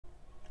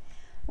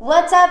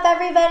What's up,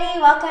 everybody?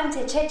 Welcome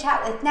to Chit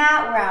Chat with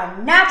Nat, where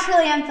I'm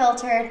naturally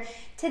unfiltered.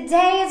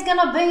 Today is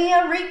gonna be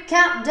a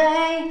recap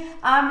day.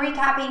 I'm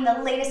recapping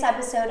the latest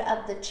episode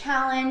of The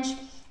Challenge.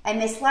 I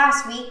missed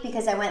last week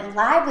because I went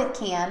live with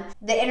Cam.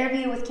 The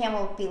interview with Cam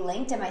will be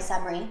linked in my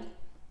summary.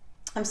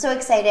 I'm so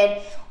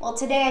excited. Well,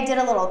 today I did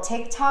a little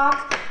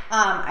TikTok.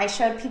 I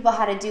showed people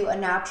how to do a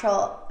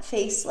natural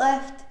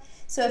facelift.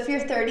 So if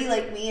you're 30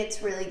 like me,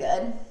 it's really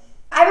good.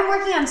 I've been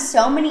working on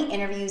so many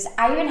interviews.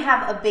 I even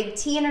have a Big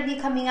T interview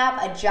coming up,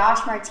 a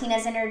Josh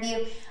Martinez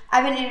interview.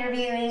 I've been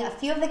interviewing a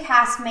few of the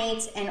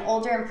castmates and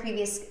older and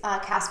previous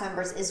cast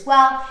members as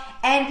well,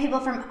 and people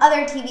from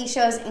other TV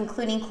shows,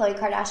 including Khloe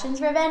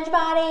Kardashian's Revenge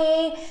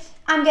Body.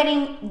 I'm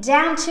getting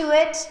down to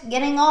it,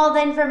 getting all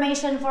the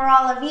information for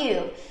all of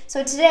you.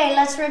 So today,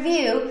 let's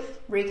review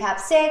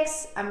Recap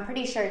 6. I'm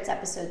pretty sure it's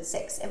episode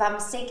 6. If I'm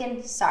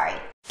mistaken, sorry.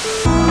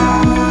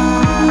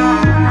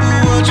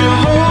 What you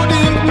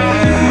holding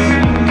back?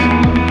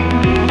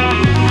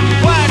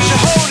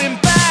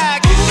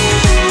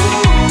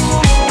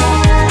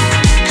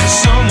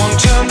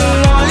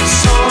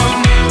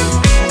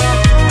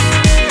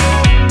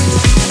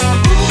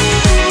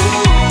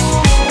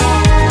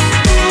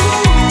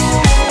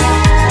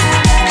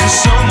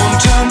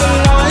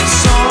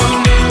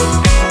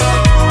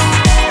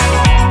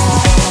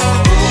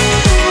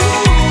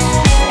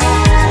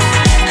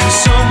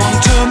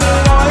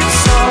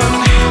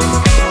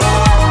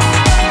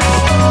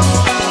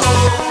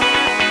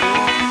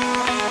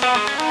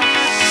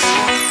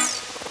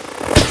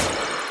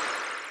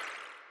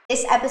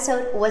 This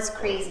episode was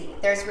crazy.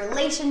 There's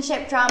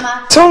relationship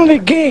drama. It's only a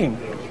game.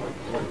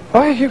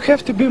 Why you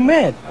have to be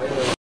mad?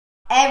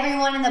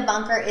 Everyone in the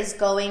bunker is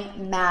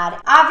going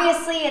mad.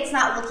 Obviously, it's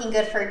not looking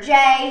good for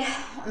Jay.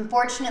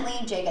 Unfortunately,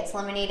 Jay gets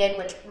eliminated,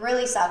 which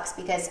really sucks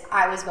because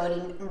I was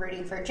voting and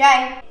rooting for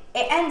Jay.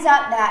 It ends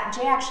up that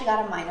Jay actually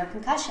got a minor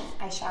concussion.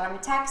 I shot him a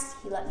text.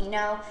 He let me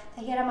know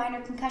that he had a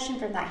minor concussion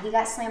from that. He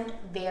got slammed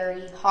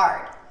very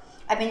hard.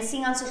 I've been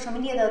seeing on social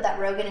media, though, that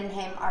Rogan and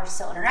him are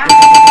still interacting,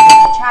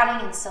 still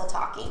chatting, and still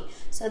talking.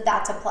 So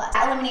that's a plus.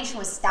 That elimination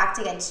was stacked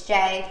against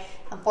Jay.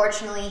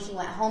 Unfortunately, he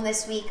went home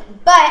this week.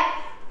 But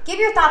give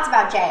your thoughts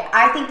about Jay.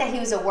 I think that he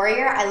was a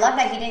warrior. I love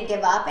that he didn't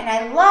give up. And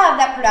I love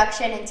that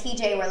production and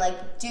TJ were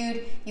like,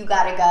 dude, you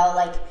gotta go.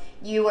 Like,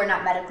 you are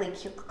not medically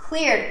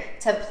cleared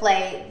to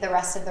play the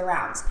rest of the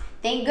rounds.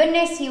 Thank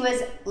goodness he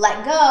was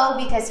let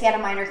go because he had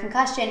a minor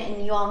concussion.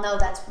 And you all know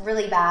that's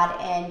really bad.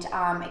 And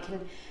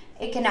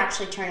it can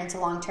actually turn into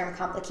long-term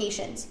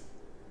complications.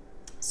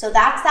 So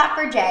that's that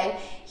for Jay.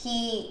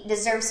 He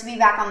deserves to be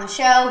back on the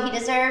show. He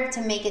deserved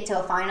to make it to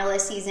a final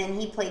this season.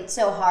 He played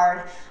so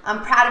hard.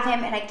 I'm proud of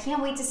him, and I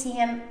can't wait to see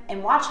him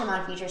and watch him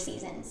on future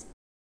seasons.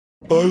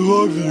 I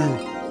love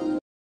you.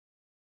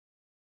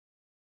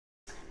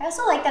 I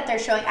also like that they're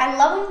showing, I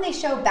love when they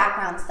show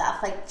background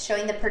stuff, like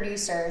showing the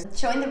producers,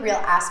 showing the real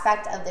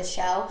aspect of the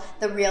show,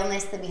 the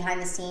realness, the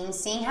behind the scenes,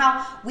 seeing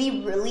how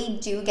we really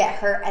do get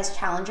hurt as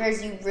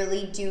challengers. You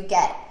really do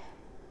get,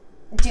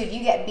 dude,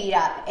 you get beat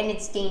up and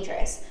it's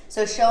dangerous.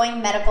 So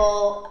showing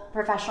medical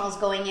professionals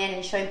going in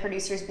and showing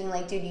producers being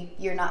like, dude,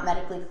 you're not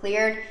medically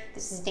cleared.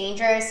 This is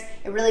dangerous.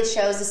 It really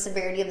shows the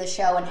severity of the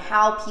show and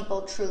how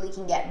people truly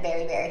can get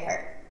very, very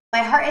hurt.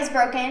 My heart is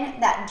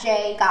broken that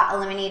Jay got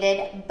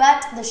eliminated,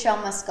 but the show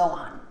must go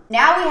on.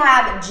 Now we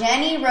have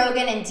Jenny,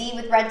 Rogan, and Dee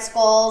with red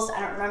skulls. I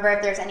don't remember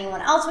if there's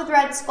anyone else with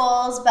red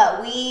skulls,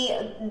 but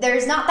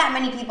there's not that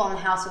many people in the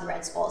house with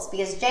red skulls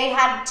because Jay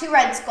had 2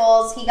 red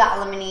skulls. He got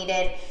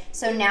eliminated.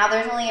 So now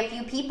there's only a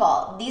few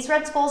people. These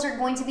red skulls are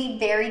going to be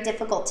very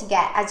difficult to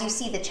get. As you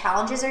see, the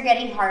challenges are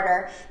getting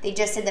harder. They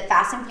just did the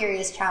Fast and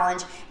Furious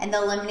challenge, and the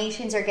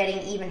eliminations are getting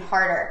even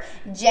harder.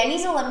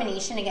 Jenny's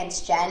elimination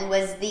against Jen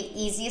was the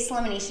easiest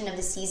elimination of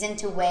the season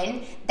to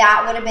win.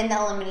 That would have been the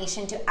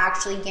elimination to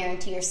actually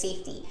guarantee your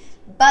safety.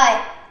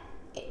 But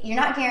you're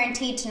not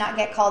guaranteed to not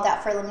get called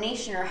out for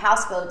elimination or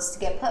house votes to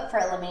get put for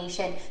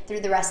elimination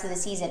through the rest of the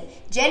season.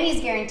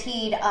 Jenny's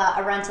guaranteed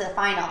a run to the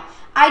final.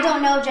 I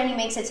don't know if Jenny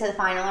makes it to the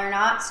final or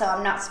not, so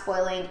I'm not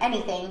spoiling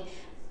anything.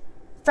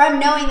 From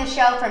knowing the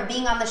show, from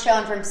being on the show,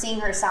 and from seeing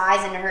her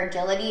size and her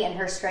agility and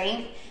her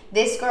strength,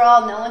 this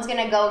girl, no one's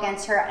going to go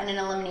against her in an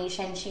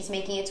elimination. She's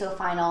making it to a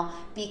final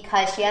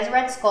because she has a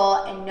red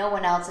skull and no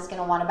one else is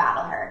going to want to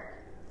battle her.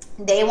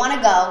 They want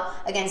to go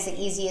against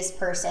the easiest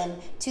person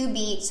to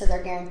beat, so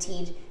they're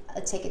guaranteed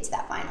a ticket to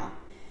that final.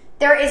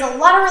 There is a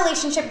lot of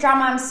relationship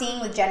drama I'm seeing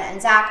with Jenna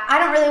and Zach. I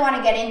don't really want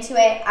to get into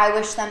it. I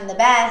wish them the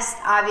best.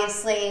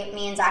 Obviously,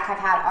 me and Zach have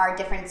had our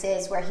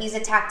differences where he's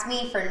attacked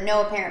me for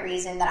no apparent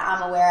reason that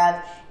I'm aware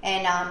of.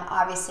 And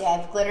obviously,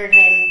 I've glittered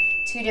him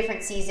 2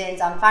 different seasons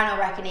on Final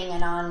Reckoning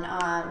and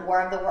on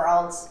War of the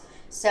Worlds.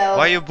 So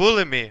why you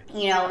bullying me?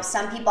 You know,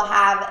 some people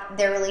have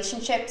their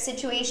relationship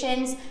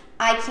situations.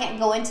 I can't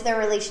go into their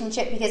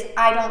relationship because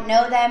I don't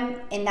know them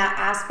in that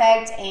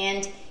aspect,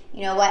 and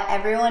you know what,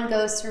 everyone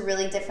goes through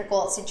really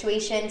difficult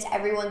situations.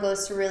 Everyone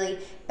goes through really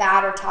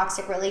bad or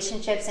toxic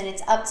relationships, and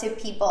it's up to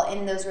people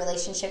in those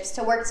relationships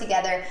to work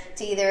together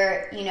to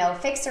either, you know,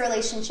 fix the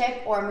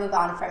relationship or move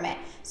on from it.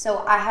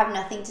 So I have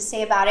nothing to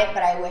say about it,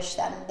 but I wish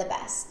them the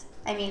best.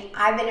 I mean,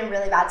 I've been in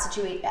really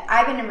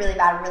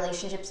bad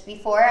relationships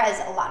before, as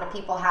a lot of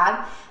people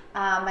have.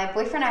 My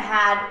boyfriend I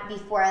had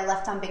before I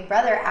left on Big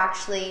Brother,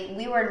 actually,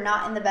 we were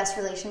not in the best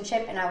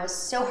relationship, and I was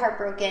so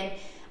heartbroken.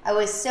 I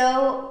was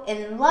so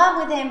in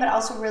love with him, but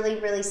also really,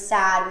 really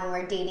sad when we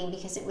were dating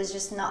because it was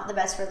just not the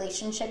best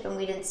relationship and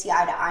we didn't see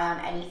eye to eye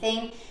on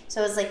anything.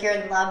 So it was like, you're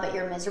in love, but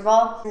you're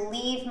miserable.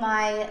 Leave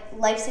my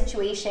life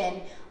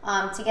situation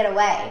to get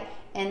away.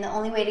 And the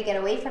only way to get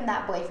away from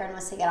that boyfriend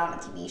was to get on a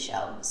TV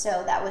show.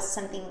 So that was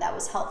something that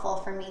was helpful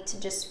for me to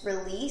just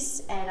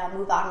release and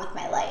move on with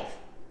my life.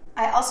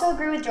 I also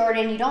agree with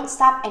Jordan. You don't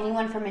stop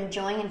anyone from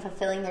enjoying and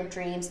fulfilling their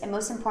dreams, and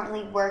most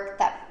importantly, work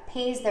that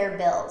pays their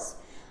bills.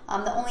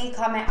 The only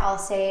comment I'll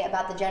say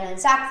about the Jenna and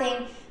Zach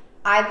thing,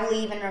 I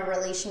believe in a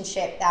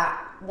relationship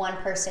that one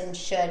person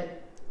should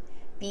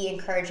be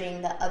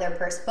encouraging the other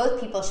person.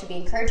 Both people should be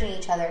encouraging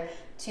each other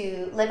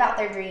to live out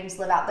their dreams,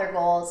 live out their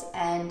goals,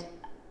 and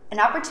an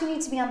opportunity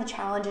to be on the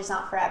challenge is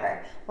not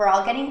forever. We're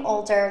all getting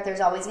older.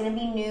 There's always going to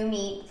be new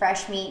meat,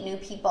 fresh meat, new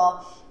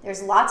people.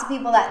 There's lots of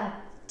people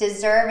that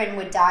deserve and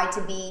would die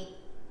to be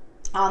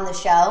on the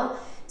show.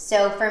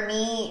 So for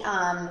me,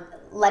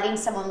 letting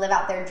someone live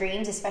out their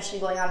dreams, especially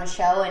going on a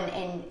show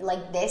and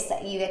like this,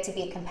 that you get to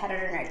be a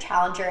competitor and a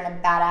challenger and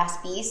a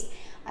badass beast,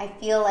 I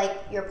feel like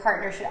your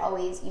partner should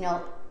always, you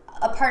know,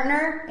 a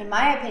partner, in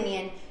my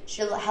opinion,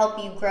 should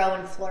help you grow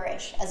and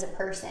flourish as a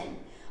person,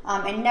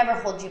 and never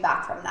hold you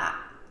back from that.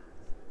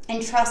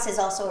 And trust is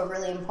also a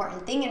really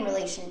important thing in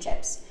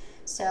relationships.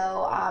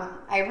 So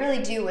I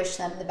really do wish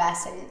them the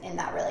best in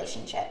that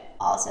relationship.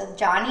 Also,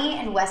 Johnny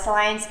and Wes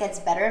Alliance gets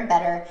better and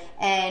better.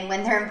 And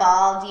when they're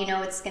involved, you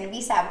know, it's going to be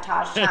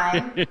sabotage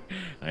time.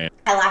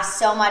 I laughed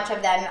so much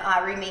of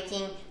them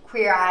remaking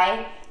Queer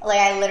Eye. Like,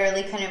 I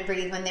literally couldn't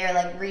breathe when they were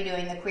like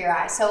redoing the Queer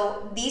Eye.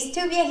 So these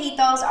two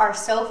viejitos are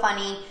so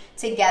funny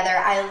together.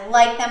 I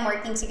like them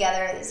working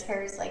together. This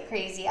hair is like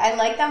crazy. I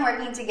like them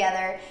working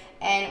together.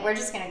 And we're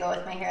just going to go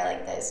with my hair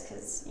like this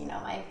because, you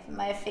know,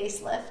 my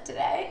facelift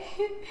today.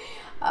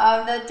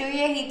 The two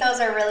viejitos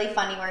are really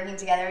funny working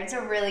together.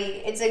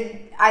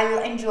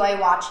 I enjoy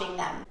watching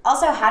them.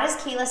 Also, how does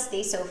Kayla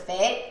stay so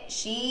fit?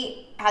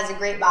 She has a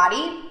great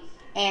body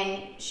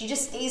and she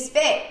just stays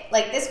fit.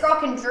 Like, this girl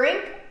can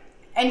drink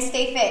and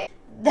stay fit.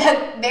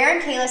 The Bear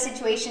and Kayla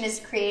situation is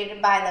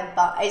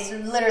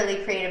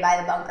literally created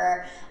by the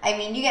bunker. I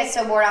mean, you get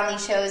so bored on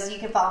these shows, you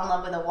can fall in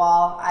love with a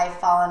wall. I've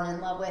fallen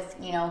in love with,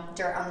 you know,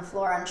 dirt on the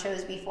floor on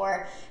shows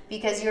before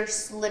because you're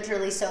just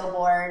literally so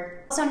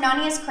bored. Also,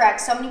 Nani is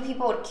correct. So many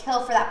people would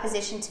kill for that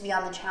position to be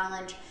on the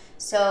challenge.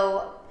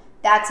 So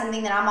that's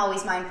something that I'm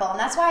always mindful. And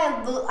that's why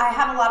I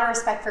have a lot of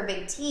respect for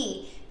Big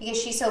T,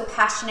 because she's so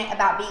passionate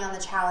about being on the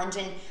challenge.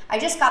 And I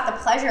just got the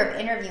pleasure of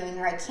interviewing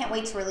her. I can't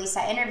wait to release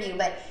that interview.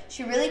 But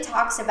she really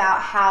talks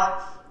about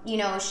how, you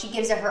know, she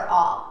gives it her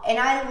all. And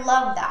I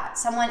love that.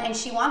 And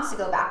she wants to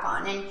go back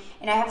on.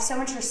 And I have so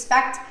much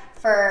respect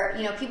for,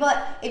 you know, people.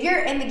 If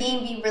you're in the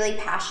game, be really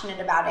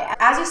passionate about it.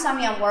 As you saw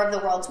me on War of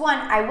the Worlds 1,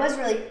 I was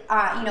really,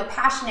 you know,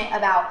 passionate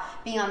about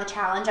being on the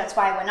challenge. That's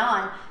why I went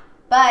on.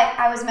 But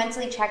I was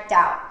mentally checked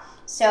out.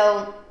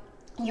 So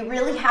you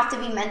really have to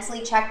be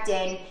mentally checked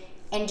in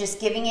and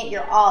just giving it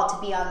your all to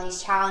be on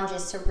these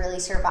challenges to really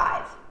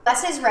survive.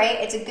 Wes is right.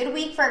 It's a good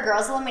week for a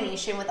girls'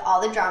 elimination with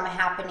all the drama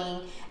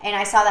happening. And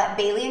I saw that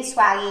Bailey and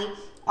Swaggy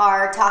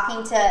are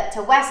talking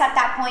to Wes at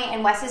that point,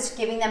 and Wes is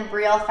giving them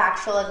real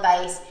factual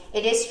advice.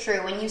 It is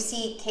true. When you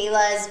see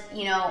Kayla's,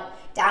 you know,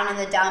 down in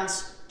the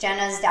dumps,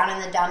 Jenna's down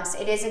in the dumps,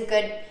 it is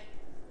a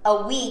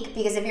week,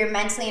 because if you're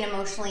mentally and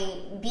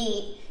emotionally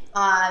beat,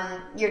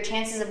 your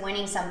chances of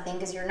winning something,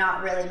 because you're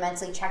not really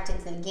mentally checked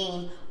into the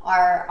game,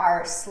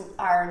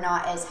 are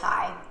not as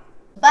high.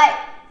 But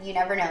you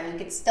never know. You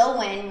could still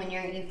win when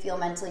you feel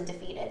mentally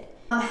defeated.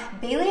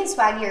 Bailey and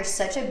Swaggy are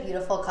such a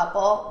beautiful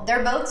couple.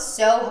 They're both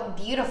so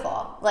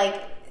beautiful.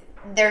 Like,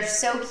 they're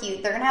so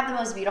cute. They're gonna have the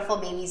most beautiful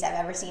babies I've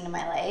ever seen in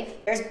my life.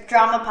 There's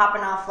drama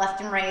popping off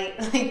left and right.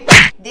 Like,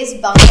 this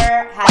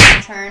bunker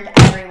has turned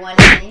everyone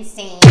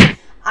insane.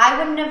 I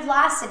wouldn't have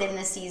lasted in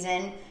this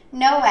season.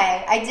 No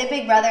way. I did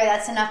Big Brother.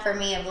 That's enough for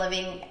me of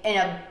living in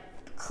a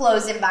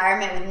closed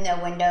environment with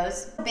no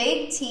windows.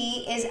 Big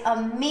T is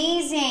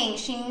amazing.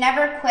 She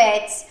never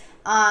quits.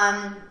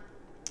 And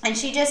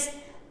she's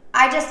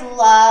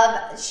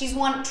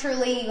one,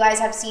 truly, you guys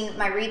have seen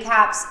my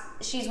recaps.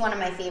 She's one of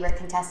my favorite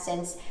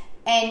contestants.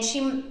 And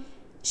she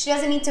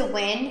doesn't need to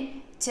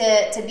win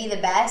to be the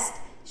best.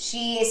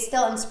 She is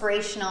still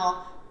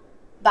inspirational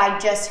by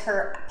just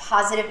her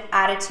positive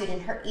attitude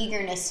and her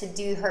eagerness to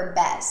do her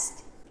best.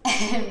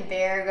 And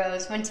Bear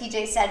goes, when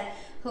TJ said,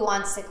 who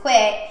wants to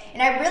quit?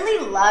 And I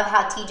really love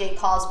how TJ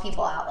calls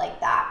people out like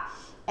that.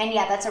 And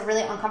yeah, that's a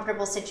really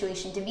uncomfortable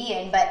situation to be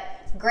in, but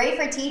great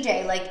for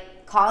TJ,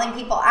 like calling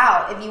people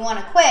out. If you want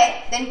to quit,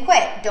 then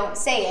quit. Don't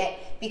say it,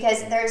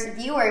 because there's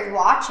viewers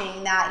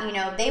watching that, you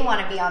know, they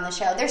want to be on the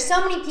show. There's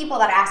so many people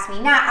that ask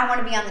me, Nat, I want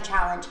to be on the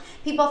challenge.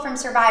 People from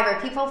Survivor,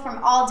 people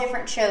from all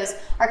different shows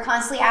are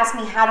constantly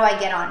asking me, how do I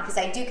get on? Because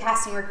I do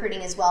casting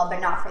recruiting as well,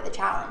 but not for the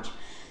challenge.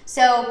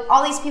 So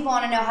all these people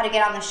want to know how to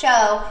get on the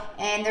show,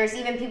 and there's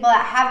even people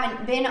that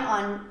haven't been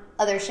on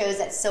other shows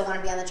that still want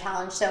to be on the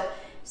challenge. So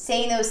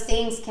saying those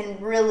things can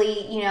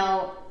really, you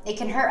know, it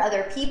can hurt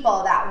other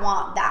people that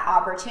want that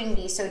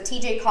opportunity. So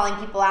TJ calling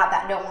people out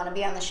that don't want to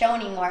be on the show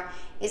anymore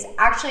is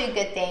actually a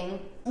good thing.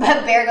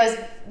 But Bear goes,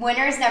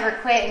 winners never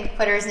quit and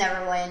quitters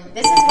never win.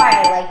 This is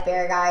why I like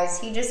Bear, guys.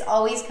 He just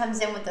always comes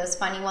in with those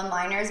funny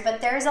one-liners,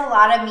 but there's a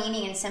lot of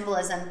meaning and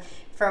symbolism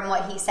from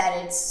what he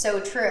said. It's so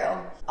true.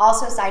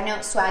 Also, side note,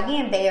 Swaggy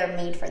and Bay are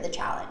made for the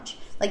challenge.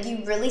 Like,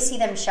 you really see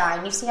them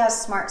shine. You see how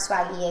smart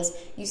Swaggy is.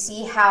 You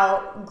see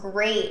how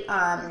great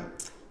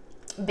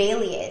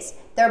Bailey is.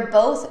 They're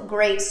both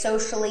great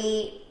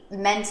socially,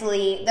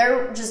 mentally.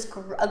 They're just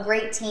a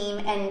great team,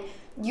 and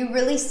you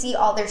really see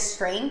all their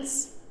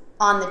strengths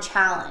on the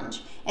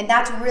challenge. And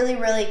that's really,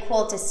 really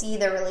cool to see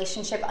their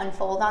relationship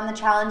unfold on the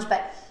challenge,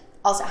 but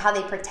also how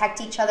they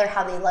protect each other,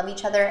 how they love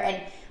each other,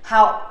 and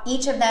how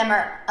each of them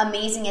are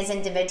amazing as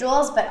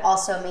individuals, but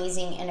also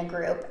amazing in a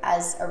group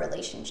as a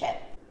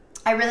relationship.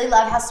 I really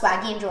love how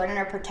Swaggy and Jordan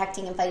are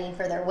protecting and fighting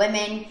for their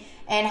women,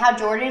 and how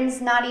Jordan's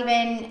not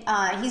even,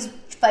 he's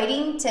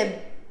fighting to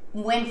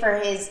win for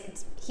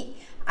his,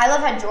 I love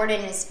how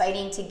Jordan is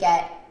fighting to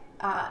get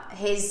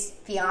his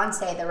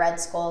fiance, the Red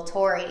Skull,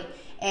 Tori,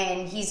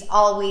 and he's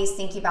always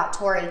thinking about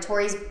Tori.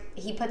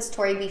 He puts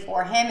Tori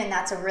before him, and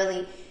that's a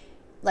really,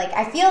 like,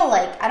 I feel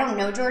like, I don't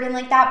know Jordan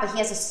like that, but he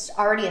has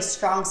already a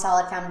strong,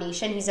 solid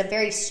foundation. He's a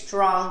very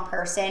strong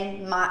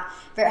person,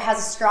 has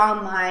a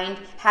strong mind,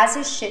 has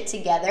his shit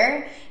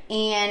together,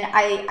 and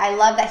I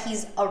love that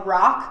he's a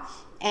rock.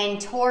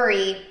 And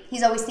Tori,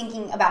 he's always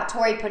thinking about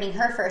Tori, putting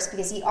her first,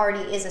 because he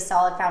already is a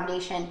solid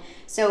foundation.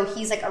 So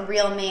he's like a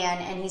real man,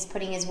 and he's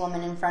putting his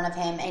woman in front of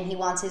him, and he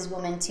wants his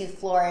woman to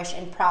flourish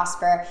and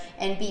prosper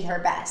and be her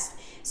best.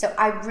 So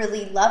I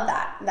really love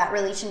that. That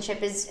relationship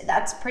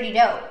that's pretty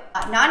dope.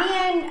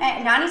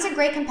 Nany's a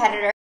great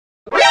competitor.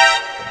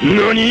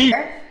 Nani?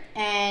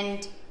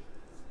 And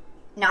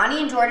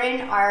Nany and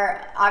Jordan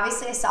are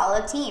obviously a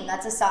solid team.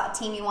 That's a solid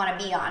team you want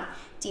to be on.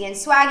 Dee and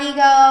Swaggy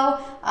go.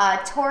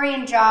 Tori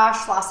and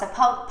Josh lost a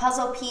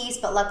puzzle piece,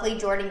 but luckily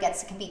Jordan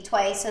gets to compete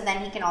twice, so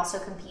then he can also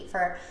compete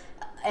for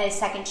a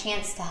second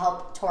chance to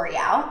help Tori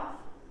out,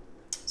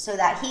 so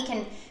that he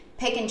can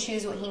pick and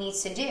choose what he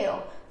needs to do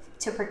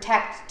to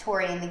protect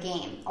Tori in the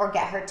game or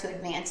get her to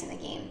advance in the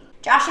game.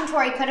 Josh and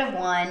Tori could have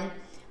won.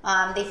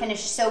 They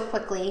finished so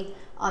quickly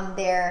on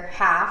their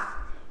half,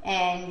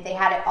 and they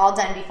had it all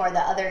done before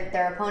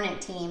their opponent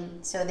team,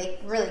 so they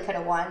really could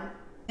have won.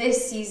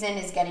 This season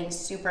is getting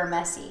super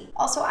messy.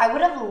 Also, I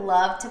would have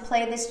loved to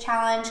play this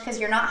challenge because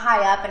you're not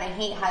high up, and I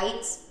hate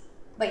heights,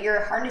 but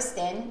you're harnessed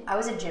in. I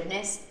was a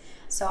gymnast,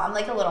 so I'm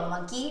like a little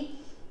monkey.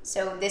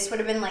 So this would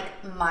have been like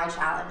my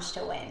challenge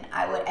to win.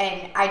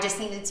 And I just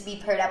needed to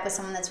be paired up with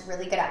someone that's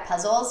really good at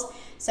puzzles.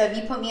 So if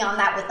you put me on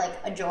that with like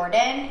a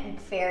Jordan,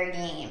 fair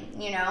game,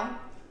 you know?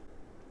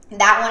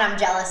 That one I'm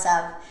jealous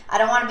of. I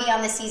don't want to be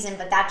on this season,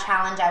 but that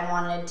challenge I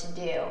wanted to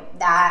do,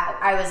 that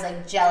I was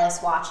like jealous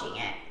watching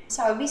it.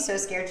 So I would be so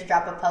scared to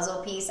drop a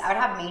puzzle piece. I would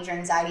have major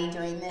anxiety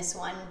doing this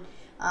one.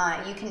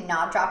 You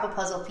cannot drop a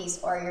puzzle piece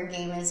or your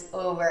game is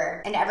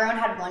over. And everyone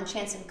had one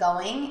chance of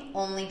going.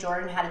 Only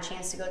Jordan had a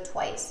chance to go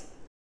twice.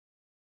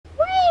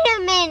 Wait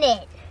a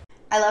minute.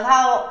 I love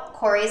how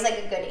Corey's like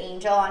a good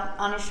angel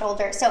on his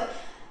shoulder. So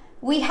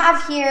we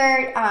have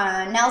here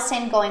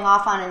Nelson going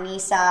off on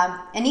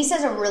Anissa.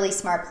 Anissa's a really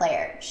smart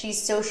player.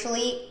 She's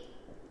socially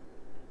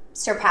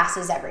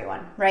surpasses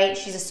everyone, right?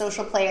 She's a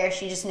social player.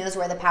 She just knows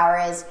where the power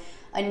is.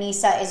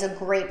 Anissa is a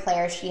great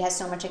player. She has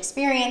so much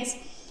experience.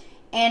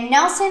 And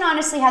Nelson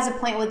honestly has a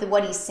point with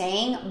what he's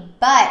saying,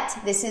 but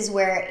this is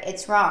where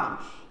it's wrong.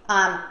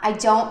 I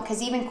don't,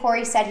 because even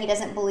Corey said he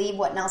doesn't believe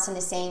what Nelson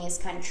is saying is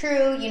kind of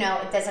true. You know,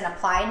 it doesn't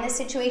apply in this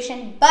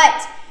situation.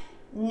 But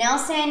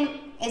Nelson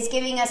is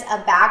giving us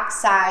a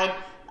backside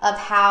of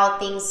how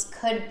things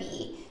could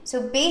be.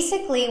 So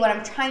basically what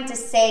I'm trying to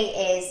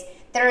say is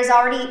there is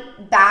already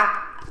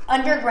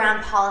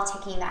underground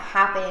politicking that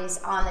happens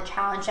on the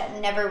challenge that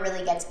never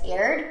really gets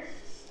aired.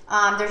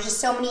 There's just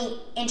so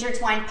many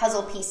intertwined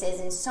puzzle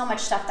pieces and so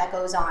much stuff that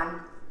goes on.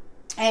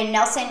 And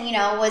Nelson, you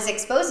know, was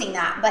exposing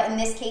that. But in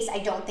this case, I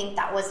don't think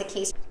that was the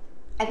case.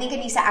 I think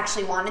Anissa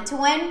actually wanted to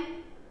win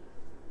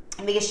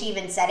because she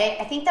even said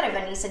it. I think that if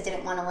Anissa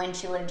didn't want to win,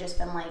 she would have just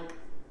been like,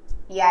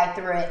 yeah, I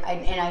threw it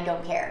and I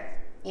don't care,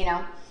 you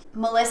know.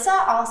 Melissa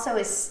also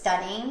is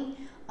stunning.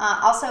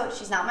 Also,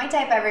 she's not my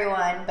type,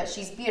 everyone, but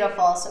she's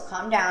beautiful, so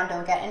calm down.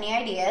 Don't get any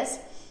ideas.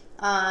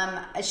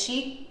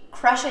 She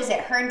crushes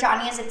it. Her and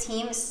Johnny as a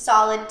team,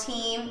 solid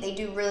team. They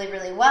do really,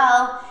 really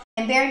well.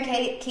 And Bear and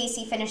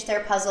Casey finished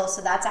their puzzle,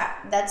 so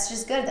that's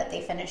just good that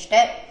they finished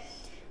it.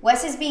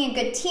 Wes is being a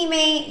good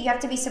teammate. You have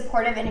to be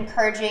supportive and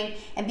encouraging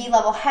and be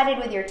level-headed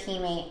with your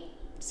teammate.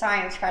 Sorry,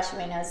 I'm scratching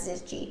my nose.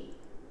 This is G.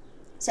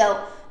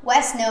 So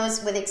Wes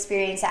knows with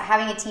experience that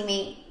having a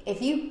teammate,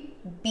 if you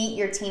beat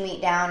your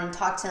teammate down and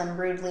talk to them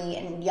rudely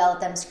and yell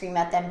at them, scream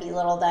at them,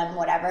 belittle them,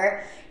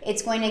 whatever,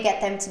 it's going to get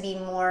them to be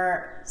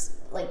more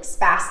like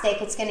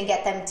spastic. It's going to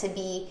get them to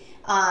be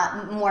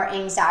more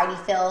anxiety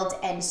filled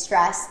and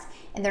stressed,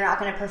 and they're not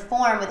going to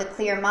perform with a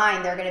clear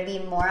mind. They're going to be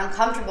more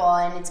uncomfortable,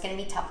 and it's going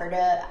to be tougher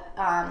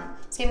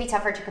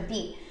to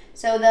compete.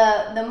 So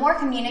the more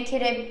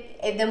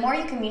communicative, the more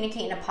you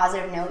communicate in a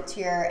positive note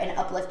and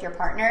uplift your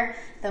partner,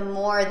 the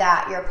more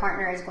that your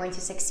partner is going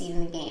to succeed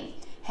in the game.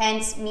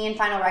 Hence, me in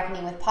Final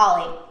Reckoning with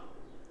Polly.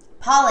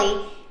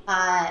 Polly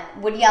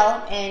would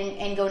yell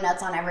and go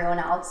nuts on everyone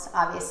else.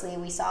 Obviously,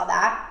 we saw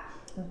that.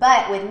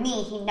 But with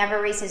me, he never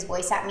raised his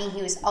voice at me.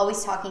 He was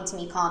always talking to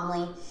me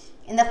calmly.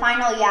 In the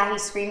final, yeah, he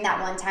screamed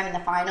that one time in the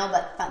final,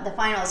 but the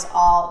final is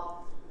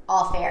all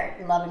fair,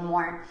 love and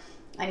war.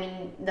 I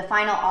mean, the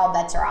final, all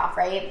bets are off,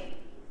 right?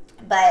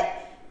 But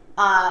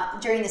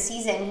during the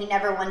season, he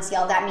never once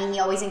yelled at me. He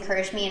always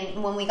encouraged me.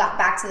 And when we got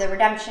back to the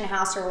redemption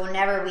house, or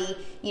whenever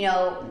we,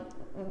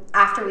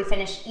 after we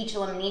finished each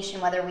elimination,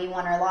 whether we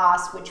won or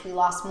lost, which we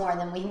lost more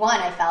than we won,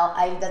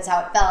 that's how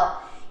it felt.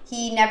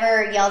 He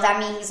never yelled at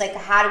me. He's like,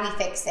 how do we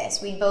fix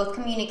this? We both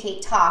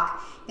communicate,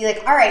 talk. Be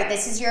like, all right,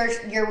 this is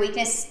your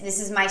weakness. This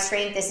is my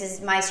strength. This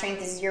is my strength.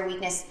 This is your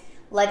weakness.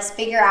 Let's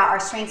figure out our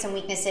strengths and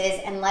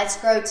weaknesses, and let's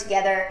grow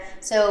together.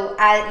 So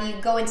as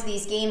you go into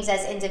these games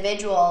as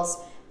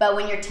individuals, but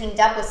when you're teamed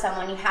up with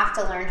someone, you have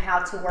to learn how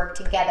to work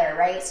together,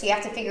 right? So you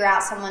have to figure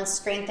out someone's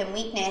strength and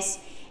weakness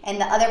and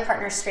the other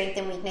partner's strength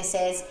and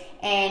weaknesses,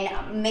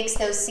 and mix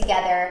those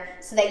together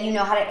so that you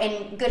know how to,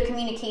 and good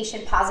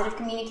communication, positive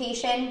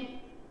communication,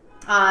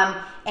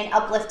 and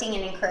uplifting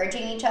and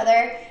encouraging each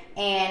other.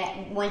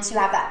 And once you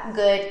have that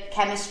good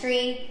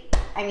chemistry,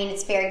 I mean,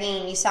 it's fair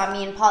game. You saw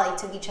me and Polly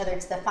took each other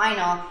to the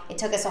final. It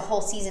took us a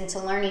whole season to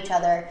learn each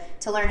other,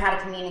 to learn how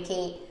to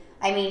communicate.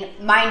 I mean,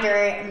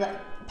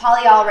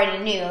 Polly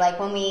already knew. Like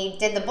when we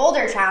did the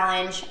boulder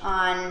challenge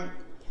on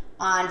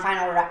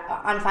Final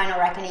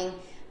Reckoning,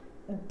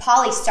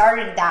 Polly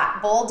started that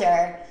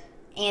boulder,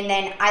 and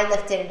then I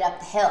lifted it up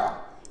the hill.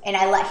 And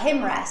I let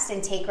him rest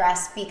and take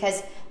rest,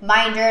 because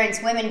my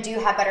endurance, women do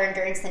have better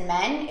endurance than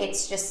men.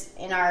 It's just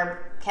in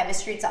our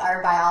chemistry, it's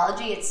our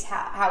biology, it's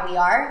how we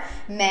are.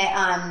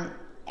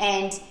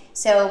 And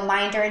so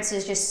my endurance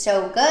is just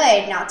so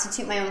good, not to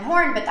toot my own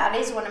horn, but that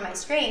is one of my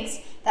strengths,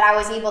 that I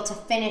was able to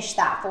finish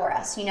that for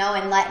us,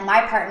 and let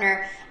my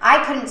partner,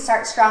 I couldn't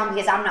start strong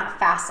because I'm not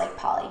fast like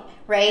Polly,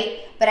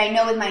 right? But I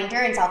know with my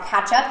endurance, I'll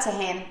catch up to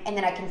him, and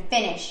then I can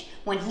finish.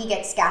 When he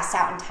gets gassed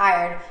out and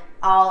tired,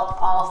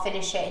 I'll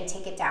finish it and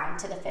take it down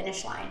to the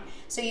finish line.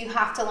 So you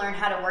have to learn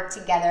how to work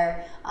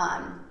together.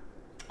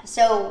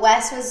 So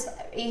Wes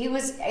it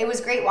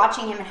was great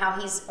watching him and how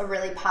he's a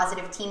really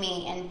positive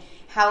teammate and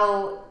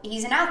how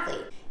he's an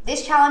athlete.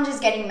 This challenge is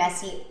getting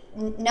messy.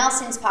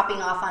 Nelson's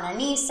popping off on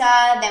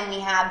Anissa, then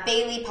we have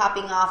Bailey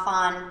popping off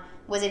on,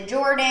 was it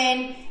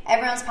Jordan?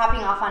 Everyone's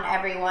popping off on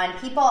everyone.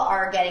 People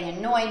are getting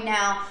annoyed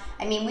now.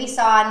 I mean, we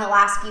saw in the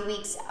last few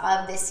weeks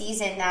of this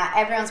season that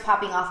everyone's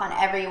popping off on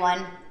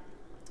everyone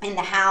in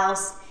the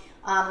house.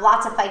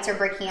 Lots of fights are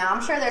breaking out.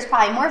 I'm sure there's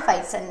probably more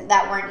fights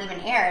that weren't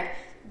even aired,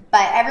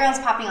 but everyone's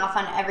popping off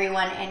on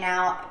everyone, and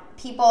now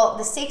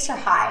the stakes are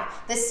high.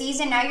 This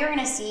season, now you're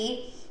gonna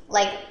see,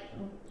 like,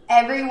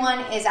 everyone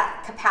is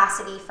at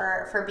capacity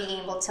for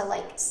being able to,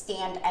 like,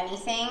 stand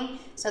anything.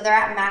 So they're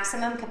at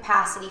maximum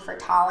capacity for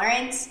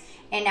tolerance,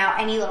 and now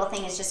any little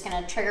thing is just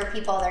gonna trigger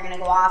people. They're gonna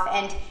go off,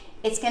 and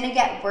it's gonna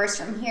get worse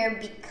from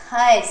here,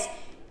 because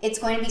it's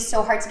going to be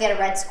so hard to get a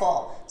red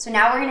skull. So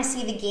now we're going to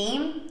see the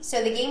game.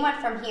 So the game went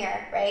from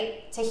here,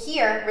 right, to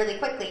here really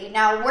quickly.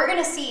 Now we're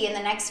going to see in the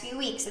next few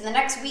weeks, in the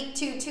next week,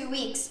 2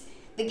 weeks,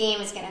 the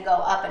game is going to go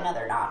up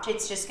another notch.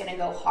 It's just going to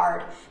go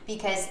hard,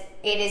 because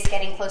it is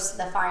getting closer to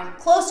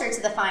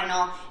the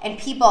final, and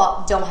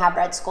people don't have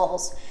red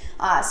skulls.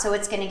 So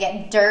it's going to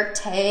get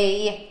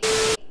dirty.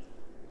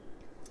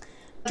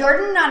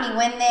 Jordan and Nani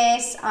win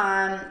this.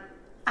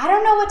 I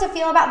don't know what to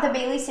feel about the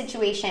Bailey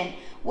situation.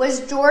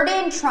 Was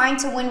Jordan trying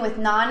to win with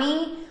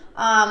Nani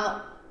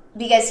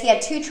because he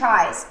had 2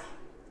 tries?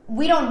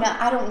 We don't know.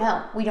 I don't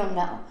know. We don't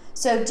know.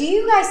 So do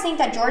you guys think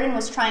that Jordan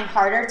was trying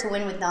harder to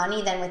win with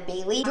Nani than with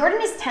Bailey?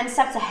 Jordan is 10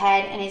 steps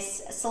ahead and is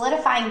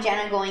solidifying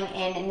Jenna going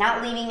in and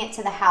not leaving it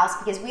to the house,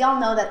 because we all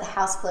know that the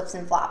house flips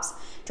and flops.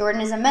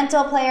 Jordan is a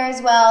mental player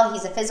as well.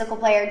 He's a physical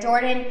player.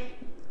 Jordan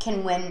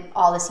can win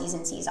all the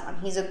seasons he's on.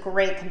 He's a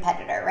great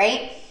competitor,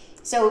 right?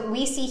 So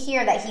we see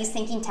here that he's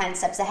thinking 10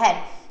 steps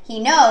ahead. He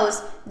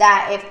knows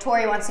that if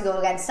Tori wants to go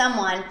against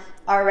someone,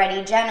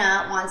 already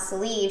Jenna wants to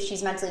leave,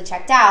 she's mentally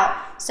checked out,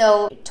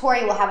 so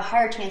Tori will have a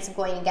higher chance of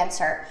going against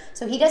her.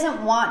 So he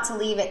doesn't want to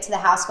leave it to the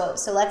house vote.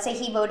 So let's say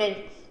he voted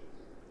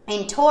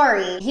in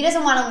Tori, he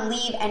doesn't want to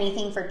leave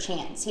anything for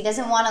chance. He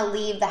doesn't want to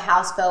leave the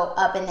house vote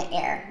up in the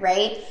air,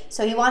 right?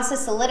 So he wants to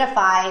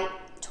solidify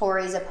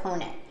Tori's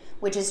opponent,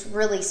 which is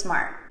really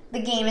smart.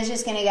 The game is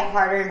just going to get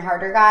harder and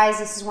harder, guys.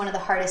 This is one of the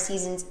hardest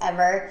seasons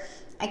ever.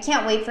 I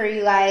can't wait for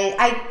you guys.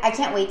 I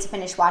can't wait to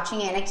finish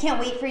watching it, and I can't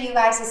wait for you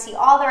guys to see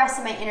all the rest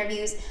of my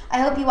interviews. I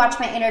hope you watched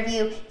my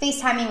interview,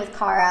 FaceTiming with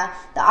Cara.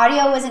 The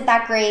audio wasn't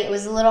that great. It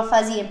was a little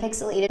fuzzy and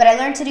pixelated, but I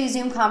learned to do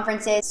Zoom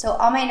conferences, so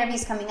all my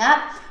interviews coming up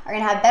are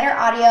going to have better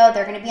audio.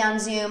 They're going to be on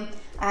Zoom.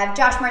 I have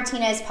Josh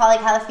Martinez, Polly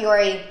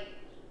Calafiore.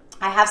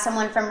 I have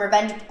someone from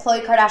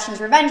Khloe Kardashian's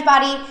Revenge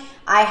Body.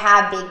 I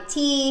have Big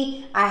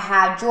T. I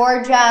have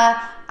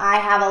Georgia. I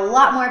have a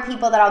lot more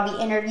people that I'll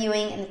be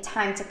interviewing in the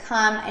time to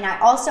come. And I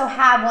also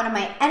have one of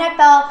my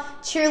NFL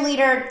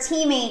cheerleader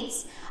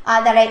teammates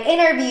that I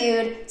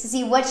interviewed to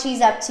see what she's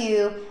up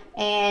to.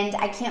 And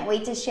I can't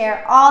wait to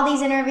share all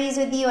these interviews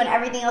with you and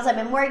everything else I've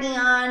been working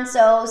on.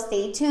 So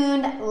stay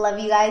tuned. Love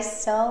you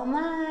guys so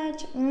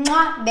much.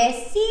 Mwah.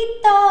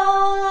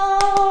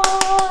 Besitos.